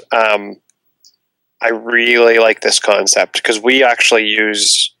else. I really like this concept because we actually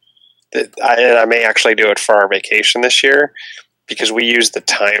use... and I may actually do it for our vacation this year, because we use the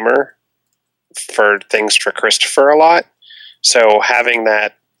timer for things for Christopher a lot. So having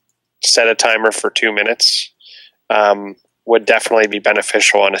that set a timer for 2 minutes would definitely be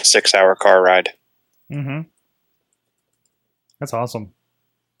beneficial on a 6-hour car ride. Mm-hmm. That's awesome.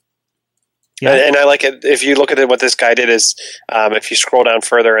 Yeah. And I like it. If you look at it, what this guy did is, if you scroll down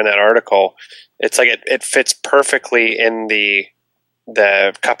further in that article, it's like it fits perfectly in the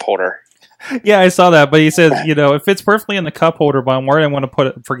cup holder. Yeah, I saw that, but he says, it fits perfectly in the cup holder, but I'm worried I want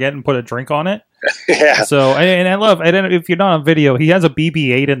to forget and put a drink on it. Yeah. So, and I love, I don't know if you're not on video, he has a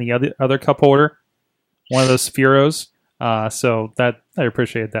BB-8 in the other cup holder, one of those Spheros. So that I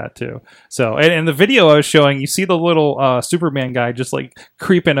appreciate that too. So, and the video I was showing, you see the little Superman guy just like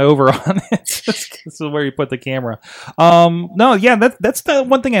creeping over on it. This is where you put the camera. No, yeah, that's the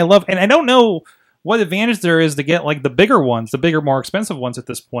one thing I love, and I don't know what advantage there is to get like the bigger ones, the bigger, more expensive ones at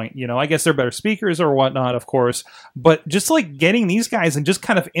this point. I guess they're better speakers or whatnot, of course, but just like getting these guys and just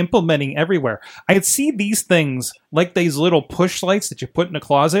kind of implementing everywhere. I see these things like these little push lights that you put in a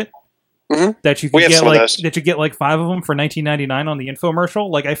closet. Mm-hmm. That you can get like 5 of them for $19.99 on the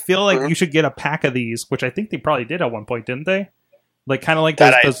infomercial. Like I feel like you should get a pack of these, which I think they probably did at one point, didn't they? Like kind of like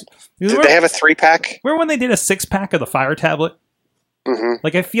those. Did they have a 3-pack? Remember when they did a 6-pack of the Fire tablet? Mm-hmm.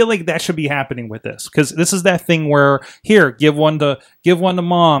 Like I feel like that should be happening with this, because this is that thing where here, give one to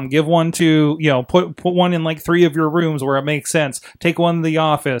mom, give one to put one in like 3 of your rooms where it makes sense. Take one to the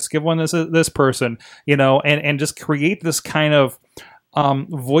office, give one to this person, and just create this kind of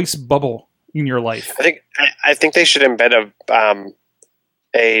voice bubble in your life. I think they should embed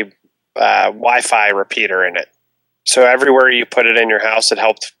a Wi-Fi repeater in it, so everywhere you put it in your house, it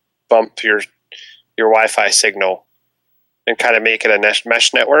helps bump your Wi-Fi signal and kind of make it a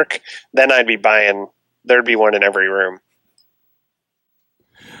mesh network. Then I'd be buying. There'd be one in every room.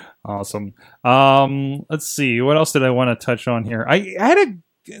 Awesome. Let's see. What else did I want to touch on here? I had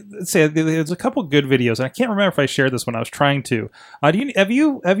let's say there's a couple good videos, and I can't remember if I shared this when I was trying to. Have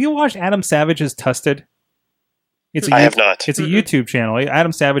you watched Adam Savage's Tusted? I have not. It's a YouTube channel.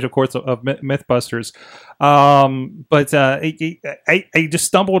 Adam Savage, of course, of Mythbusters. But I just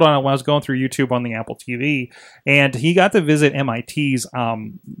stumbled on it when I was going through YouTube on the Apple TV, and he got to visit MIT's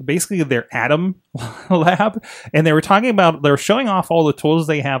basically their Atom lab, and they were showing off all the tools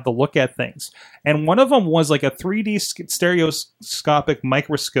they have to look at things. And one of them was like a 3D stereoscopic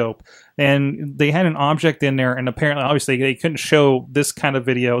microscope, and they had an object in there, and apparently, obviously, they couldn't show this kind of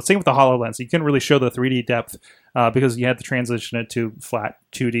video. Same with the HoloLens. You couldn't really show the 3D depth because you had to transition it to flat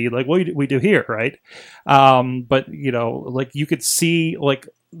 2D, like we do here, right? But, like you could see like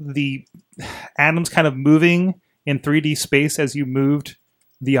the atoms kind of moving in 3D space as you moved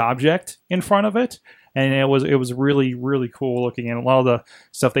the object in front of it. And it was really, really cool looking, and a lot of the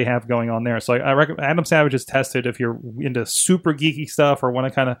stuff they have going on there. So I recommend Adam Savage is Tested. If you're into super geeky stuff or want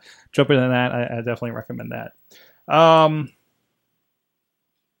to kind of jump into that, I definitely recommend that.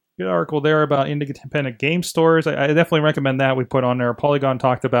 Good article there about independent game stores. I definitely recommend that. We put on there. Polygon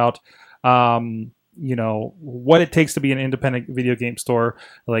talked about what it takes to be an independent video game store,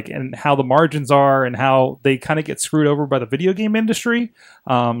 like, and how the margins are and how they kind of get screwed over by the video game industry.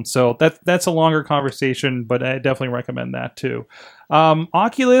 So that's a longer conversation, but I definitely recommend that too.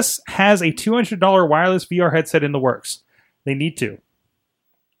 Oculus has a $200 wireless VR headset in the works. They need to.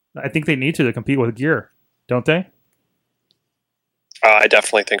 I think they need to compete with Gear, don't they? I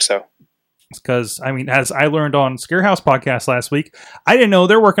definitely think so. Because, as I learned on Scarehouse podcast last week, I didn't know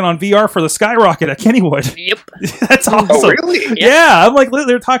they're working on VR for the Skyrocket at Kennywood. Yep. That's awesome. Oh, really? Yeah, I'm like,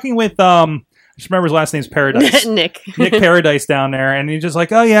 they're talking with, I just remember his last name's Paradise. Nick Paradise down there, and he's just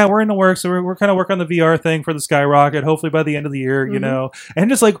like, oh yeah, we're in the works, so we're kind of working on the VR thing for the Skyrocket, hopefully by the end of the year, and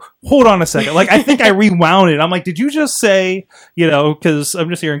just like, hold on a second, like, I think I rewound it. I'm like, did you just say, because I'm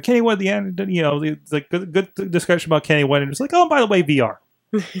just hearing Kennywood at the end, the good discussion about Kennywood, and just like, oh, by the way, VR.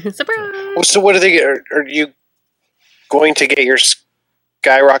 Surprise! Well, so what are they? Are you going to get your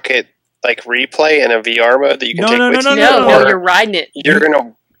Skyrocket like replay in a VR mode that you can take with you? No, you're riding it. You're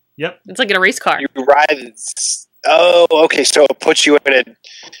gonna. Yep. It's like in a race car. You ride. Oh, okay. So it puts you in a.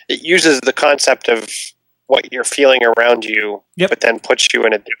 It uses the concept of what you're feeling around you, but then puts you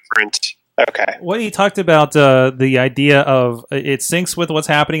in a different. Okay. What he talked about, the idea of it syncs with what's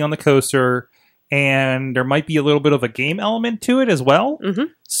happening on the coaster. And there might be a little bit of a game element to it as well. Mm-hmm.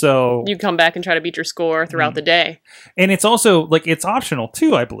 So you come back and try to beat your score throughout the day. And it's also like it's optional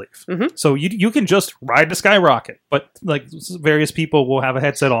too, I believe. Mm-hmm. So you can just ride the Skyrocket, but like various people will have a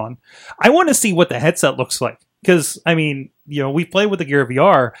headset on. I want to see what the headset looks like because we play with the Gear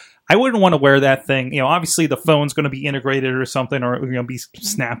VR. I wouldn't want to wear that thing. Obviously the phone's going to be integrated or something, or be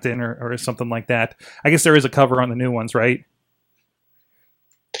snapped in or something like that. I guess there is a cover on the new ones, right?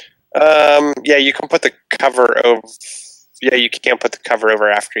 Yeah, you can put the cover over. Yeah, you can't put the cover over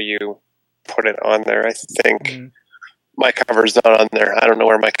after you put it on there. I think my cover's not on there. I don't know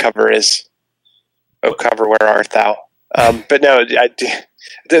where my cover is. Oh, cover, where art thou? But no,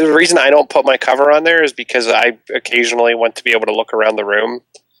 The reason I don't put my cover on there is because I occasionally want to be able to look around the room,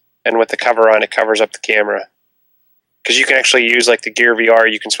 and with the cover on, it covers up the camera. Because you can actually use like the Gear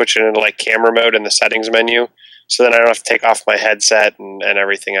VR, you can switch it into like camera mode in the settings menu, so then I don't have to take off my headset and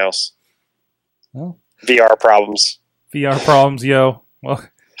everything else. Well, VR problems. VR problems, yo. Well,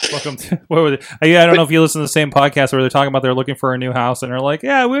 welcome to what was it? I don't know if you listen to the same podcast where they're talking about they're looking for a new house and they're like,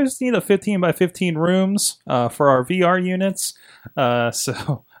 yeah, we just need a 15 by 15 rooms for our VR units.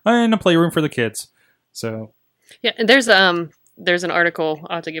 So and a playroom for the kids. So Yeah, and there's an article,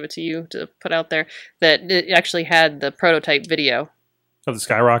 I'll have to give it to you to put out there, that it actually had the prototype video. of the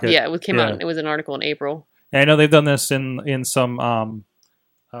Skyrocket. Yeah, it came out. It was an article in April. And I know they've done this in some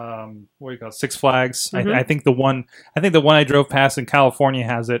what do you call it? Six Flags. Mhm. I think the one I drove past in California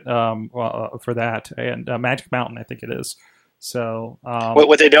has it for that, and Magic Mountain I think it is. So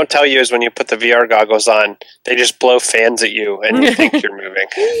What they don't tell you is when you put the VR goggles on, they just blow fans at you, and you think you're moving.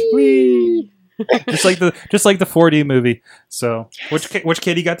 Whee! just like the 4D movie. So which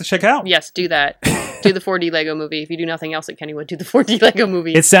kid you got to check out? Yes, do that. Do the 4D Lego movie. If you do nothing else at Kennywood, do the 4D Lego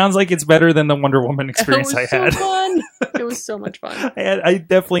movie. It sounds like it's better than the Wonder Woman It experience was I had. so fun. It was so much fun. I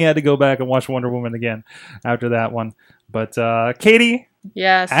definitely had to go back and watch Wonder Woman again after that one. But Katie,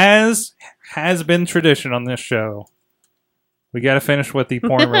 Yes. as has been tradition on this show, we got to finish with the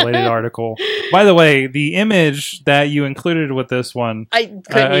porn-related article. By the way, the image that you included with this one I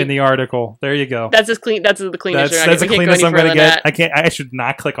couldn't. in the article, there you go. That's as clean. That's the cleanest. That's the we can't go cleanest any I'm going to further than get. that. I should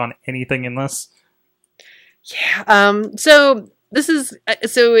not click on anything in this. Yeah. So this is.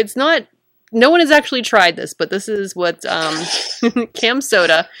 So it's not. No one has actually tried this, but this is what Cam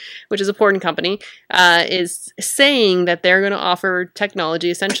Soda, which is a porn company, is saying that they're going to offer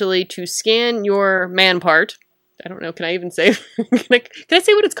technology essentially to scan your man part. I don't know. Can I even say? Can I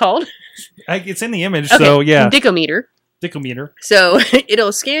say what it's called? It's in the image, so yeah. Dickometer. Dickometer. So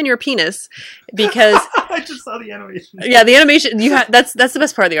it'll scan your penis because I just saw the animation. yeah, the animation that's the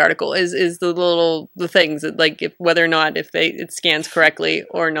best part of the article is the things that, like whether or not it scans correctly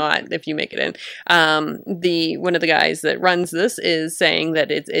or not if you make it in. One of the guys that runs this is saying that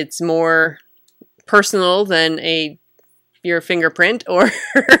it's more personal than your fingerprint or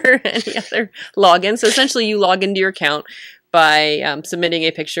any other login. So essentially you log into your account by submitting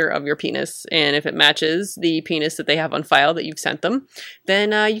a picture of your penis, and if it matches the penis that they have on file that you've sent them,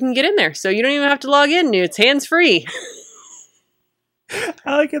 then you can get in there. So you don't even have to log in. It's hands-free.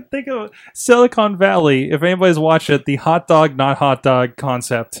 I can think of Silicon Valley. If anybody's watched it, the hot dog, not hot dog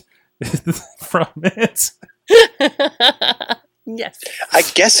concept from it. Yes. I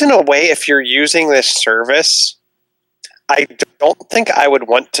guess in a way, if you're using this service, I don't think I would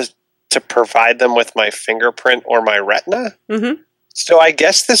want to provide them with my fingerprint or my retina. Mm-hmm. So I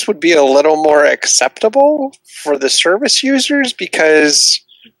guess this would be a little more acceptable for the service users because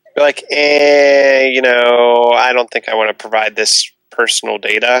you're like, I don't think I want to provide this personal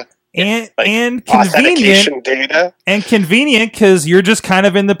data. And convenient. Authentication data. And convenient because you're just kind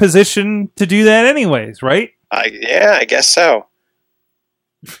of in the position to do that anyways, right? I guess so.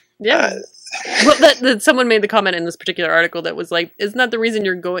 Yeah. Well, that someone made the comment in this particular article that was like, "Isn't that the reason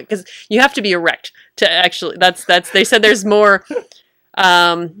you're going? Because you have to be erect to actually." That's. They said there's more,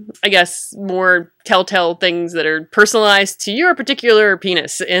 I guess, more telltale things that are personalized to your particular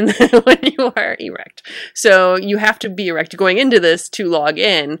penis in when you are erect. So you have to be erect going into this to log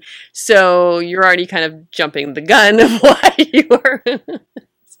in. So you're already kind of jumping the gun of why you are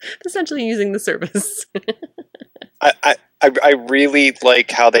essentially using the service. I really like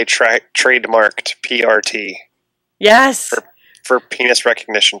how they trademarked PRT. Yes. For penis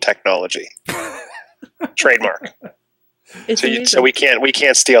recognition technology. Trademark. So we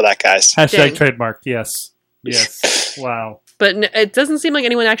can't steal that, guys. Hashtag Dang. trademark. Yes. Wow. But it doesn't seem like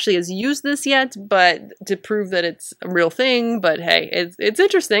anyone actually has used this yet, but to prove that it's a real thing. But hey, it's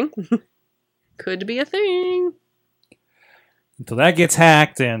interesting. Could be a thing. Until that gets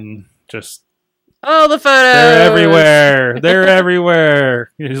hacked and just... Oh, the photos! They're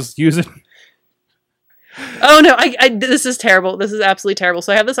everywhere. You just use it. Oh no, this is terrible. This is absolutely terrible.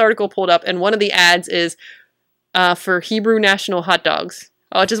 So I have this article pulled up, and one of the ads is for Hebrew National Hot Dogs.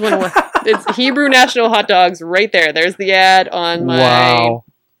 Oh, it just went away. It's Hebrew National Hot Dogs right there. There's the ad on my... Wow.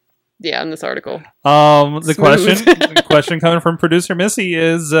 Yeah, on this article. The question coming from producer Missy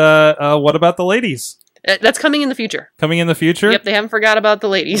is, what about the ladies? That's coming in the future. Coming in the future? Yep, they haven't forgot about the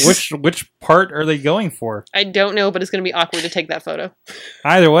ladies. Which part are they going for? I don't know, but it's going to be awkward to take that photo.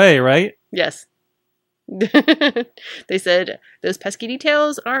 Either way, right? Yes. They said those pesky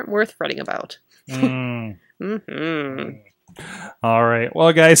details aren't worth fretting about. Mm. Mm-hmm. All right.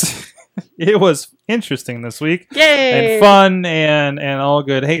 Well, guys, It was interesting this week. Yay! And fun and all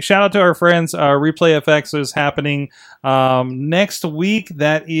good. Hey, shout out to our friends. Replay FX is happening next week.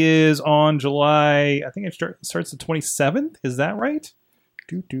 That is on July, I think it starts the 27th. Is that right?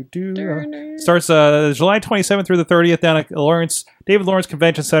 Starts July 27th through the 30th down at David Lawrence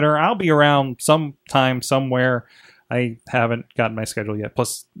Convention Center. I'll be around sometime, somewhere. I haven't gotten my schedule yet.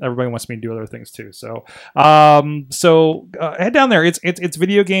 Plus, everybody wants me to do other things too. So, head down there. It's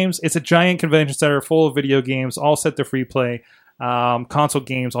video games. It's a giant convention center full of video games, all set to free play. Console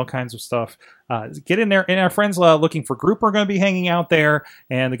games, all kinds of stuff. Get in there. And our friends looking for group are going to be hanging out there.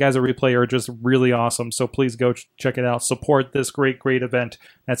 And the guys at Replay are just really awesome. So please go check it out. Support this great event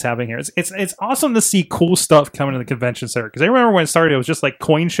that's happening here. It's awesome to see cool stuff coming to the convention center. Because I remember when it started, it was just like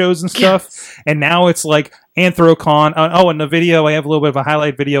coin shows and stuff. Yes. And now it's like Anthrocon. And the video, I have a little bit of a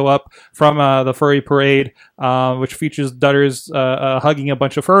highlight video up from the Furry Parade, which features Dutters hugging a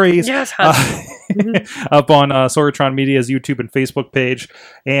bunch of furries. Yes, up on Sorgatron Media's YouTube and Facebook page.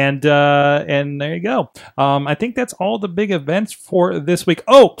 And there you go. I think that's all the big events for this week.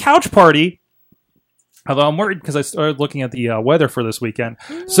 Oh, Couch Party. Although I'm worried because I started looking at the weather for this weekend.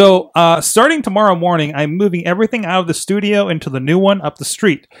 So starting tomorrow morning, I'm moving everything out of the studio into the new one up the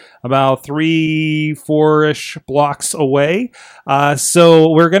street, about 3-4-ish blocks away.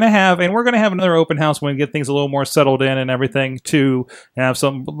 So we're gonna have another open house when we get things a little more settled in and everything to have a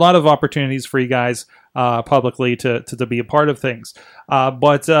lot of opportunities for you guys publicly to be a part of things.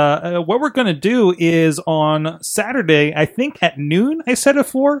 But what we're going to do is on Saturday, I think at noon, I said it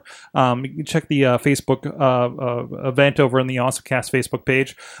for. You can check the Facebook event over on the AwesomeCast Facebook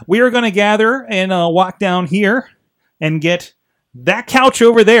page. We are going to gather and walk down here and get that couch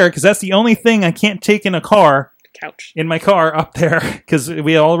over there, because that's the only thing I can't take in a car. In my car up there, because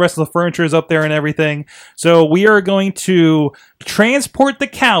we all the rest of the furniture is up there and everything. So we are going to transport the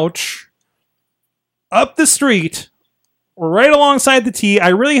couch up the street, right alongside the T. I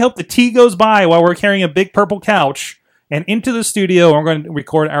really hope the T goes by while we're carrying a big purple couch and into the studio. We're going to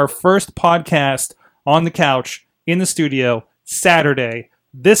record our first podcast on the couch in the studio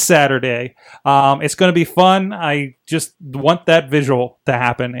this Saturday. It's going to be fun. I just want that visual to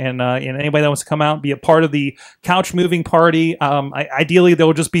happen. And anybody that wants to come out and be a part of the couch moving party, ideally there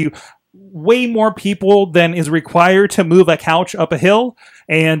will just be way more people than is required to move a couch up a hill,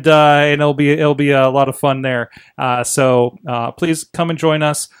 and it'll be a lot of fun there. So please come and join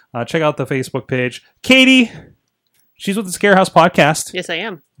us. Check out the Facebook page. Katie, she's with the Scarehouse podcast. Yes, I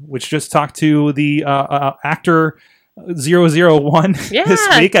am. Which just talked to the actor 001 this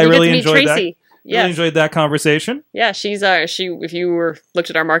week. I really enjoyed that. Yes. Really enjoyed that conversation. Yeah, she's if you looked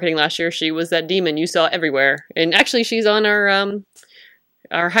at our marketing last year, she was that demon you saw everywhere. And actually, she's on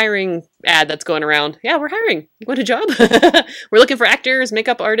our hiring ad that's going around. Yeah, we're hiring. You want a job? We're looking for actors,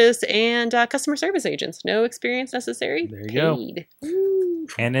 makeup artists, and customer service agents. No experience necessary. There you go.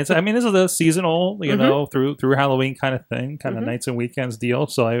 And this is a seasonal, know, through Halloween kind of thing, kind of nights and weekends deal.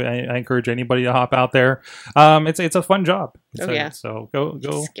 So I encourage anybody to hop out there. It's a fun job. So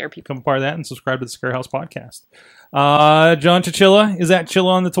go scare people. Become part of that and subscribe to the Scarehouse podcast. John Chichilla is at Chilla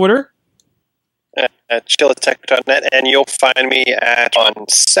on the Twitter. At chillatech.net, and you'll find me on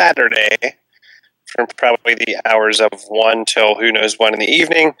Saturday from probably the hours of 1 till who knows when in the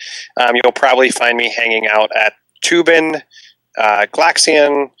evening. You'll probably find me hanging out at Tubin,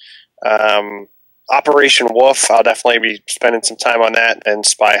 Glaxian, Operation Wolf. I'll definitely be spending some time on that, and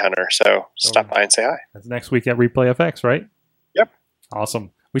Spy Hunter. So stop by and say hi. That's next week at Replay FX, right? Yep.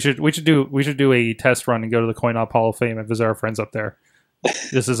 Awesome. We should do a test run and go to the Coin Op Hall of Fame and visit our friends up there.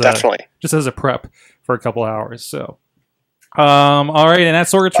 This is definitely just as a prep for a couple hours. So, all right, and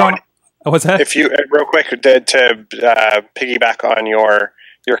that's Sorgatron. What's that? If you real quick to piggyback on your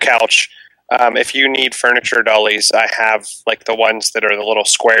couch, if you need furniture dollies, I have like the ones that are the little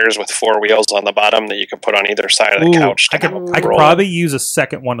squares with 4 wheels on the bottom that you can put on either side of the couch. I could probably use a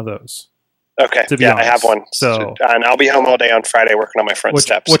second one of those. Okay, I have one. So, and I'll be home all day on Friday working on my front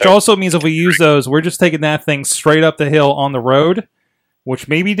steps. Which also means if we use those, we're just taking that thing straight up the hill on the road, which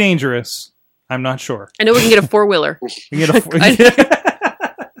may be dangerous. I'm not sure. I know we can get a 4-wheeler.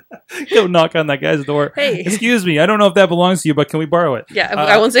 Go knock on that guy's door. Hey. Excuse me, I don't know if that belongs to you, but can we borrow it? Yeah,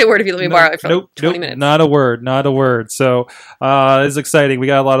 I won't say a word if you let me borrow it for 20 minutes. Not a word. So it's exciting. We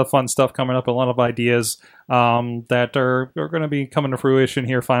got a lot of fun stuff coming up, a lot of ideas. that are going to be coming to fruition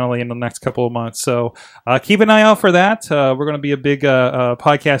here finally in the next couple of months. So keep an eye out for that. We're going to be a big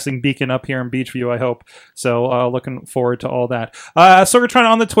podcasting beacon up here in Beachview, I hope. So looking forward to all that. Sorgatron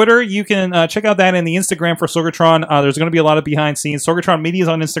on the Twitter. You can check out that in the Instagram for Sorgatron. There's going to be a lot of behind scenes. Sorgatron Media is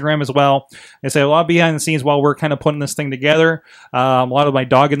on Instagram as well. I say a lot of behind the scenes while we're kind of putting this thing together. A lot of my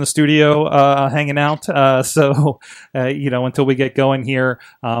dog in the studio hanging out. So until we get going here,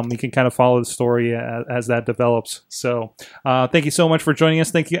 you can kind of follow the story as that develops. So thank you so much for joining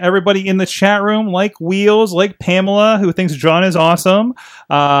us. Thank you everybody in the chat room, like Wheels, like Pamela, who thinks John is awesome.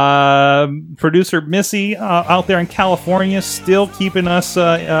 Producer Missy out there in California, still keeping us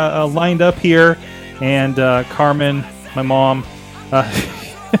lined up here. And Carmen, my mom,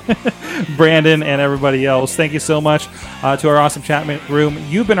 Brandon, and everybody else. Thank you so much to our awesome chat room.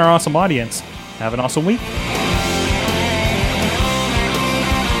 You've been our awesome audience. Have an awesome week.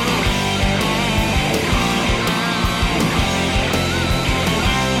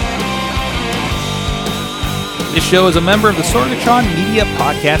 This show is a member of the Sorgatron Media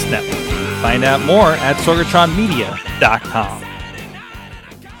Podcast Network. Find out more at sorgatronmedia.com.